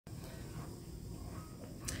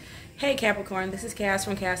Hey Capricorn, this is Cass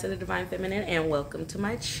from Cass of the Divine Feminine, and welcome to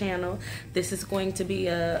my channel. This is going to be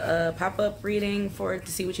a pop-up reading to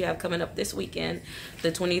see what you have coming up this weekend,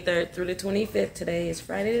 the 23rd through the 25th. Today is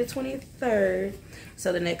Friday the 23rd,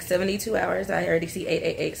 so the next 72 hours. I already see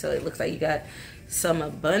 888, so it looks like you got some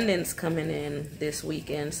abundance coming in this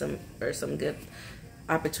weekend, some good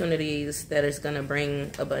opportunities that is going to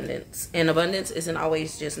bring abundance. And abundance isn't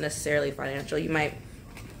always just necessarily financial. You might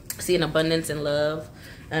see an abundance in love,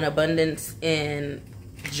 an abundance in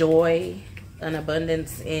joy, an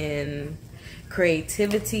abundance in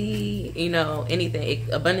creativity, you know, anything.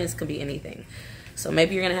 Abundance can be anything. So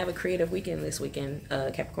maybe you're going to have a creative weekend this weekend,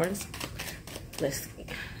 Capricorns. Let's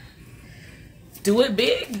do it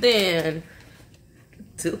big then.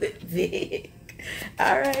 Do it big.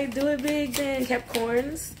 All right, do it big then,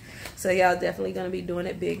 Capricorns. So y'all definitely going to be doing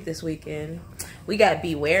it big this weekend. We got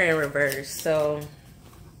beware in reverse. So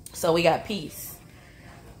we got peace.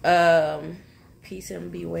 Peace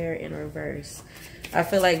and beware in reverse. I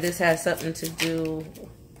feel like this has something to do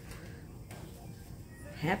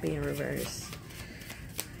happy in reverse.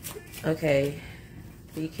 Okay,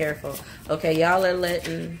 be careful. Okay, y'all are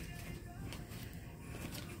letting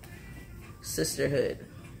sisterhood.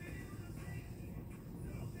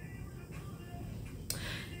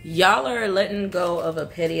 Y'all are letting go of a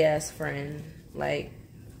petty ass friend, like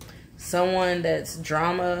someone that's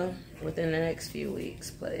drama within the next few weeks.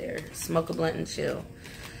 Player, smoke a blunt and chill.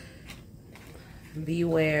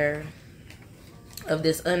 Beware of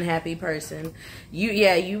this unhappy person.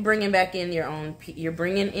 You bringing back in your own. You're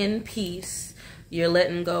bringing in peace. You're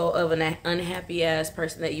letting go of an unhappy ass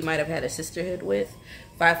person that you might have had a sisterhood with.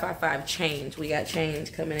 555 change. We got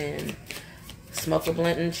change coming in. Smoke a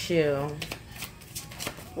blunt and chill.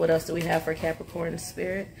 What else do we have for Capricorn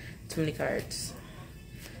spirit? Too many cards.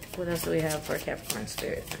 What else do we have for Capricorn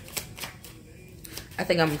spirit? I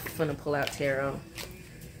think I'm gonna pull out tarot.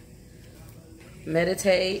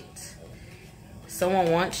 Meditate.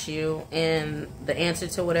 Someone wants you, and the answer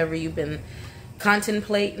to whatever you've been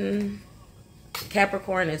contemplating,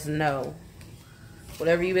 Capricorn, is no.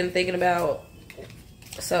 Whatever you've been thinking about,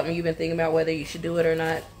 something you've been thinking about whether you should do it or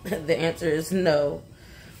not, the answer is no.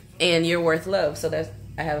 And you're worth love. So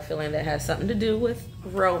I have a feeling that has something to do with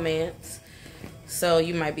romance. So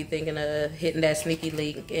you might be thinking of hitting that sneaky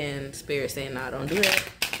link, and spirit saying, nah, don't do that.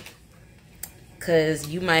 Because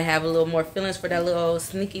you might have a little more feelings for that little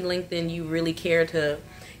sneaky link than you really care to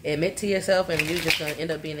admit to yourself, and you're just going to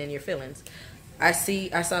end up being in your feelings. I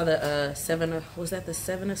saw the was that the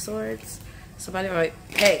Seven of Swords? Somebody might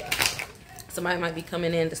be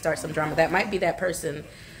coming in to start some drama. That might be that person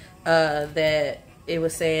that it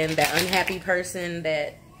was saying, that unhappy person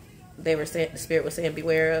that they were saying, the spirit was saying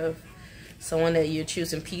beware of. Someone that you're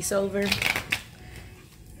choosing peace over.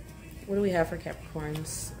 What do we have for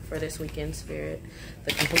Capricorns for this weekend, spirit?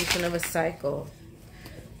 The completion of a cycle.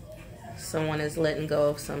 Someone is letting go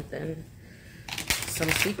of something. Some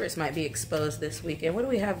secrets might be exposed this weekend. What do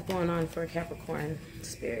we have going on for Capricorn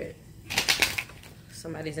spirit?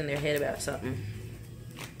 Somebody's in their head about something.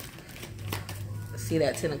 See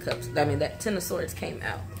that Ten of Cups. I mean, that Ten of Swords came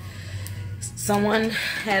out. Someone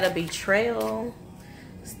had a betrayal.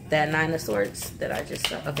 That Nine of Swords that I just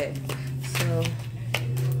saw. Okay, so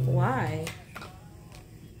why?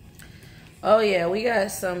 Oh yeah, we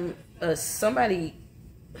got some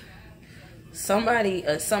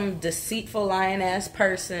some deceitful lying ass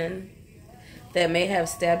person that may have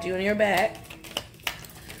stabbed you in your back.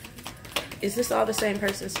 Is this all the same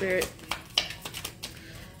person, spirit?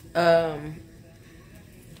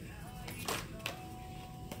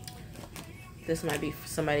 This might be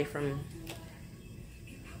somebody from.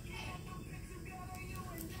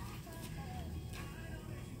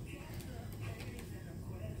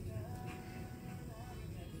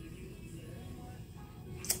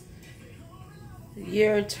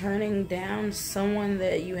 You're turning down someone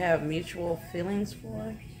that you have mutual feelings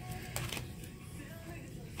for.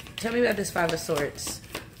 Tell me about this Five of Swords.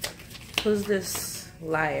 Who's this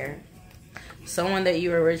liar? Someone that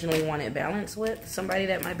you originally wanted balance with. Somebody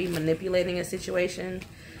that might be manipulating a situation.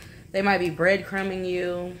 They might be breadcrumbing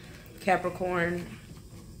you, Capricorn.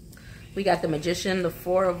 We got the Magician, the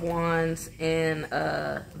Four of Wands, and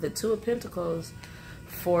the Two of Pentacles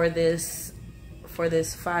for this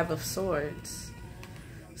Five of Swords.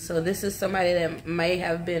 So this is somebody that may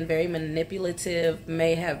have been very manipulative,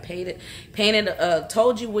 may have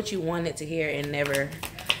told you what you wanted to hear and never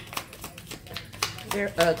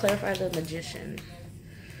clarify the Magician.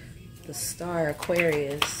 The Star,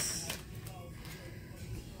 Aquarius.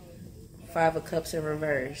 Five of Cups in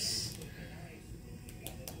reverse.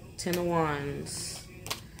 Ten of Wands.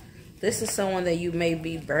 This is someone that you may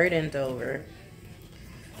be burdened over.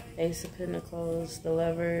 Ace of Pentacles, the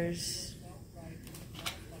Lovers.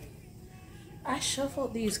 I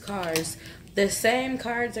shuffled these cards. The same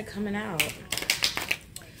cards are coming out.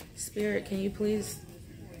 Spirit, can you please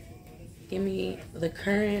give me the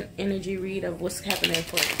current energy read of what's happening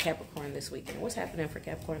for Capricorn this weekend? What's happening for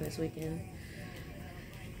Capricorn this weekend?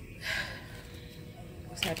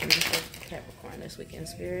 What's happening for Capricorn this weekend,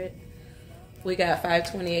 Spirit? We got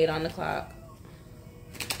 5:28 on the clock.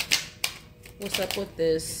 What's up with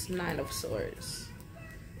this Nine of Swords?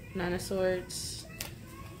 Nine of Swords.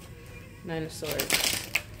 Nine of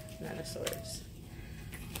Swords. Nine of Swords.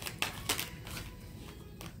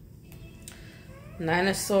 Nine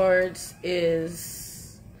of Swords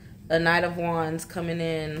is a Knight of Wands coming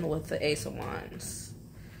in with the Ace of Wands.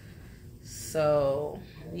 So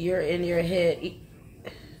you're in your head.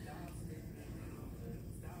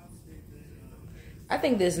 I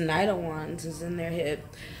think this Knight of Wands is in their head.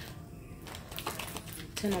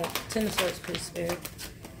 Ten of Swords, please, Spirit.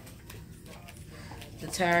 The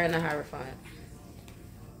Tower and the Hierophant.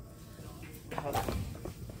 Hold on.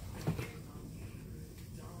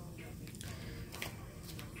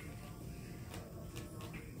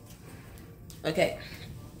 Okay.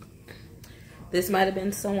 This might have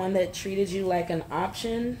been someone that treated you like an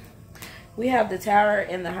option. We have the Tower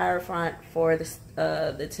and the Hierophant for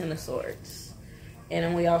the Ten of Swords. And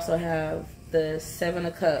then we also have the Seven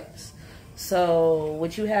of Cups. So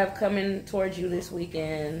what you have coming towards you this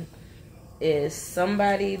weekend is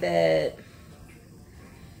somebody that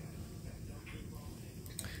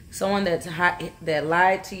that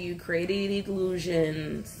lied to you, created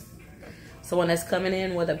illusions. Someone that's coming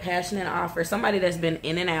in with a passionate offer. Somebody that's been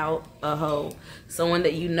in and out, a hoe. Someone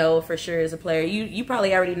that you know for sure is a player. You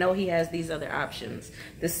probably already know he has these other options.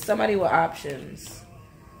 This is somebody with options.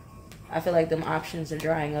 I feel like them options are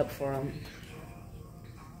drying up for him.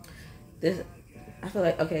 I feel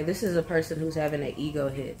like, okay, this is a person who's having an ego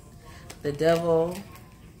hit. The Devil.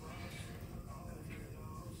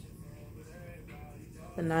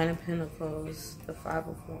 The Nine of Pentacles. The Five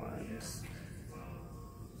of Wands.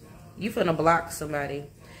 You finna block somebody.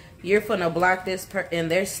 You're finna block this person,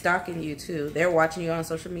 and they're stalking you too. They're watching you on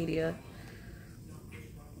social media.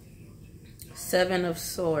 Seven of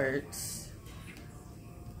Swords.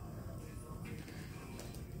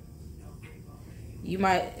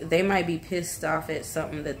 They might be pissed off at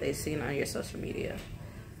something that they've seen on your social media.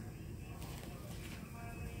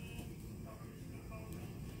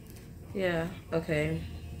 Yeah, okay.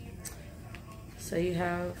 So you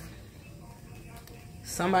have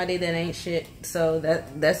somebody that ain't shit. So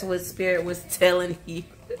that's what Spirit was telling you.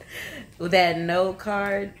 That no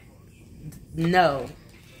card. No.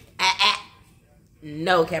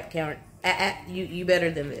 No, Capricorn. You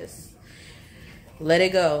better than this. Let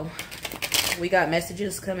it go. We got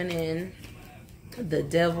messages coming in. The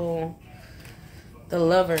Devil. The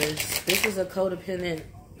Lovers. This is a codependent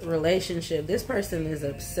relationship. This person is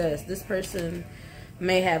obsessed. This person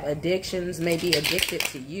may have addictions, may be addicted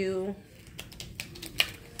to you.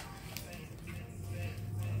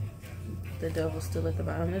 The Devil's still at the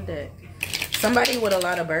bottom of the deck. Somebody with a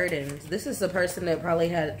lot of burdens. This is a person that probably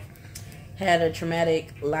had a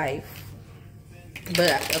traumatic life.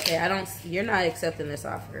 But okay, you're not accepting this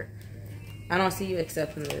offer. I don't see you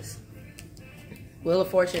accepting this. Wheel of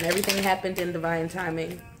Fortune. Everything happened in divine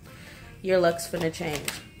timing. Your luck's finna change.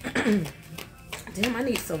 Damn, I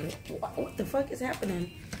need some... What the fuck is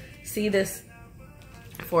happening? See, this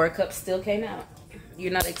Four of Cups still came out.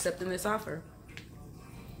 You're not accepting this offer.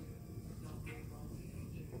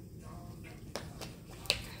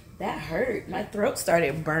 That hurt. My throat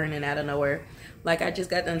started burning out of nowhere. Like I just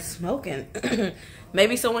got done smoking.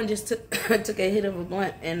 Maybe someone just took a hit of a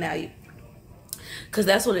blunt and now you... Because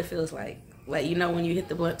that's what it feels like. Like, you know when you hit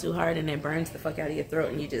the blunt too hard and it burns the fuck out of your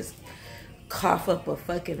throat and you just cough up a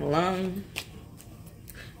fucking lung.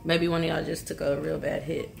 Maybe one of y'all just took a real bad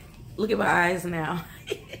hit. Look at my eyes now.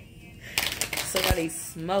 Somebody's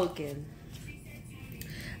smoking.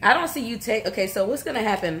 I don't see you take... Okay, so what's going to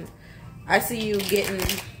happen? I see you getting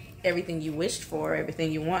everything you wished for,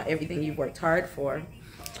 everything you want, everything you worked hard for.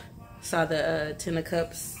 Saw the Ten of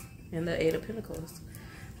Cups and the Eight of Pentacles.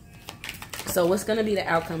 So what's going to be the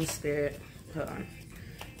outcome, Spirit? Hold on.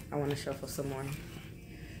 I want to shuffle some more.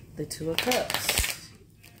 The Two of Cups.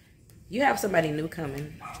 You have somebody new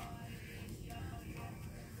coming.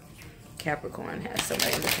 Capricorn has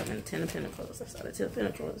somebody new coming. Ten of Pentacles. I saw the Ten of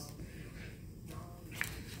Pentacles.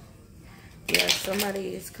 Yeah,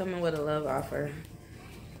 somebody is coming with a love offer.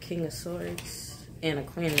 King of Swords and a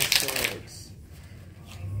Queen of Swords.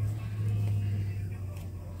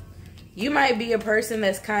 You might be a person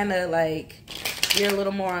that's kind of like, you're a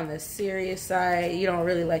little more on the serious side. You don't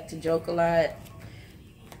really like to joke a lot.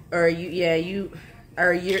 Or you're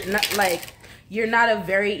not like, you're not a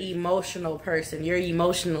very emotional person. You're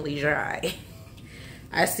emotionally dry.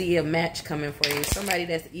 I see a match coming for you. Somebody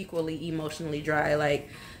that's equally emotionally dry. Like,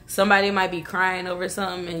 somebody might be crying over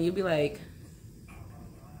something and you'll be like,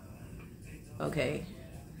 okay.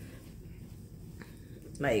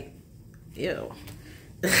 Like, ew.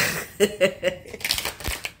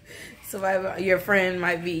 Somebody, your friend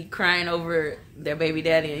might be crying over their baby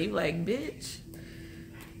daddy and you're like, bitch,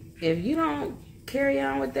 if you don't carry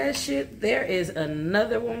on with that shit, there is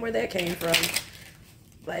another one where that came from.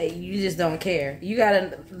 Like, you just don't care. You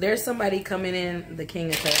gotta, there's somebody coming in, the King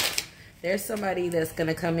of Cups. There's somebody that's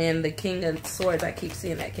gonna come in, the King of Swords. I keep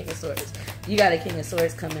seeing that King of Swords. You got a King of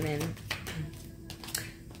Swords coming in.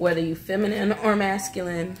 Whether you feminine or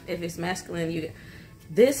masculine. If it's masculine, you,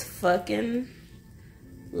 this fucking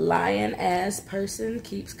lying ass person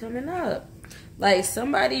keeps coming up. Like,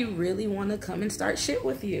 somebody really want to come and start shit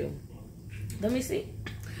with you. Let me see.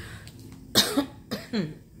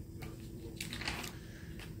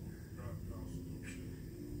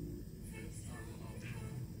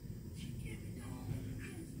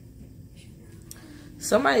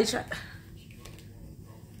 Somebody try.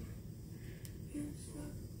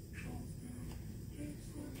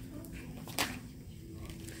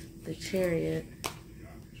 The Chariot.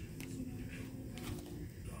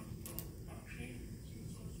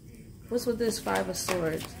 What's with this Five of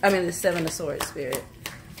Swords? I mean, the Seven of Swords, Spirit.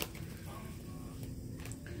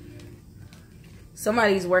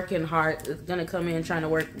 Somebody's working hard. It's gonna come in trying to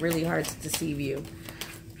work really hard to deceive you.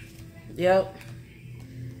 Yep.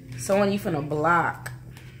 Someone you finna block.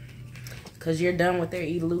 Because you're done with their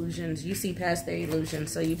illusions. You see past their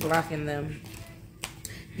illusions, so you blocking them.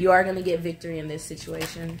 You are gonna get victory in this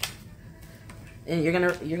situation. And you're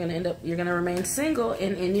gonna remain single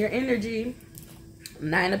and in your energy.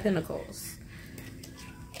 Nine of Pentacles.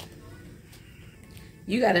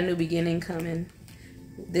 You got a new beginning coming.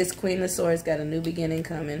 This Queen of Swords got a new beginning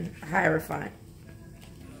coming. Hierophant.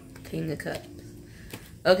 King of Cups.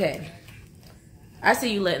 Okay. I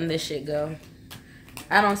see you letting this shit go.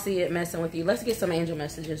 I don't see it messing with you. Let's get some angel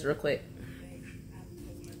messages real quick.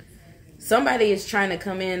 Somebody is trying to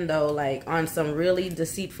come in, though, like, on some really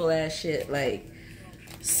deceitful ass shit. Like,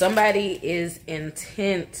 somebody is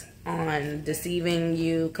intent on deceiving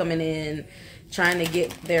you, coming in, trying to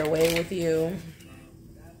get their way with you,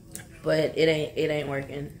 but it ain't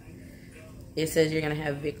working. It says you're gonna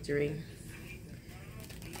have victory.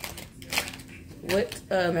 What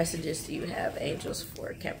messages do you have, angels,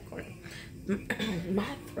 for Capricorn? My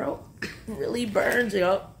throat really burns,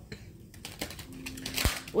 y'all.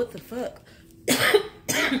 What the fuck?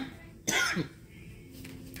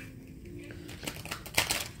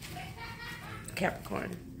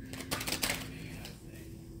 Capricorn.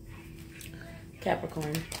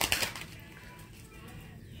 Capricorn.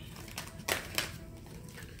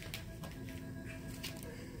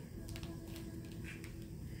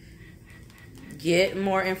 Get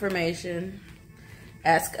more information.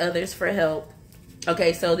 Ask others for help.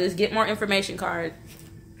 Okay, so this get more information card.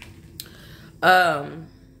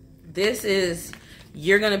 This is,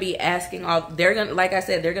 you're gonna be asking all, they're gonna, like I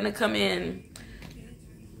said, they're gonna come in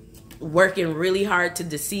working really hard to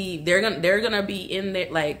deceive. They're gonna be in there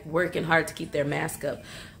like working hard to keep their mask up,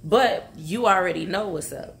 but you already know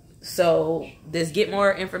what's up. So this get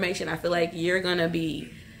more information, I feel like you're gonna be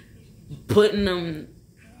putting them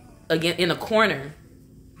again in a corner.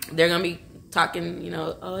 They're gonna be talking, you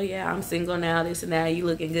know, oh yeah, I'm single now, this and that, you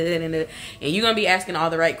looking good, and you're gonna be asking all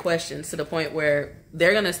the right questions to the point where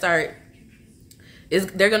they're gonna start,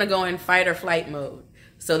 they're gonna go in fight or flight mode.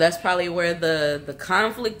 So that's probably where the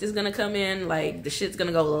conflict is gonna come in. Like, the shit's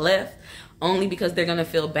gonna go left, only because they're gonna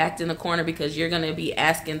feel backed in the corner because you're gonna be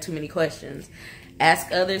asking too many questions.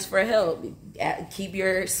 Ask others for help. Keep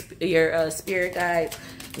your spirit guides.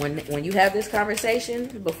 When you have this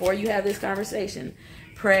conversation, before you have this conversation,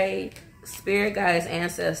 pray, spirit guides,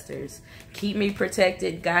 ancestors, keep me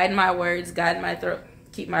protected, guide my words, guide my throat,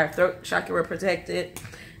 keep my throat chakra protected,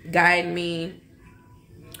 guide me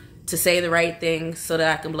to say the right thing so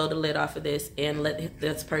that I can blow the lid off of this and let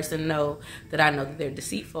this person know that I know that they're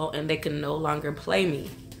deceitful and they can no longer play me.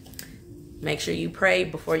 Make sure you pray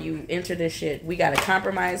before you enter this shit. We got to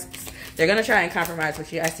compromise. They're going to try and compromise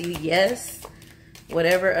with you. I see yes,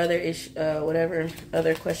 whatever other issue, whatever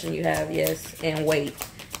other question you have, yes, and wait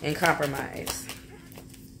and compromise.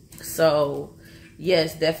 So,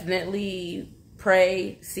 yes, definitely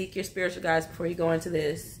pray, seek your spiritual guides before you go into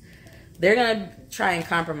this. They're going to try and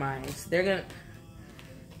compromise. They're going to...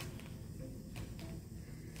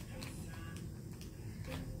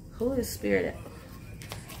 Who is Spirit?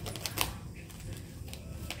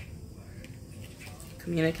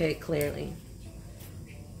 Communicate clearly.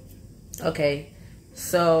 Okay,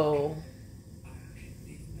 so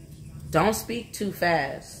don't speak too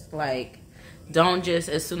fast. Like, don't just,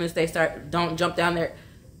 as soon as they start, don't jump down there.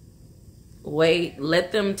 Wait,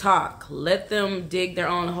 let them talk. Let them dig their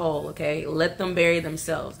own hole, okay? Let them bury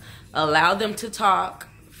themselves. Allow them to talk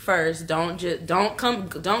first. Don't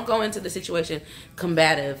go into the situation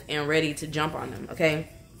combative and ready to jump on them, okay?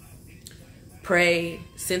 Pray,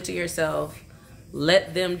 center yourself.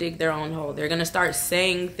 Let them dig their own hole. They're going to start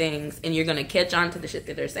saying things, and you're going to catch on to the shit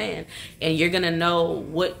that they're saying, and you're going to know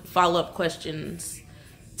what follow-up questions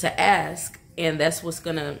to ask, and that's what's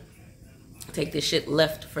going to take this shit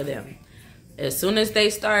left for them. As soon as they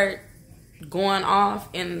start going off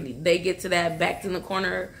and they get to that backed in the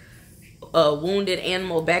corner, wounded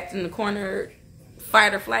animal backed in the corner,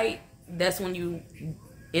 fight or flight, that's when you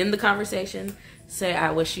end the conversation, say,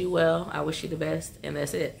 I wish you well, I wish you the best, and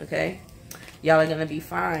that's it, okay? Y'all are going to be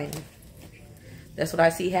fine. That's what I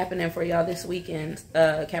see happening for y'all this weekend,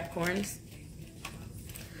 Capricorns.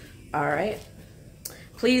 All right.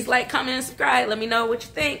 Please like, comment, and subscribe. Let me know what you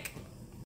think.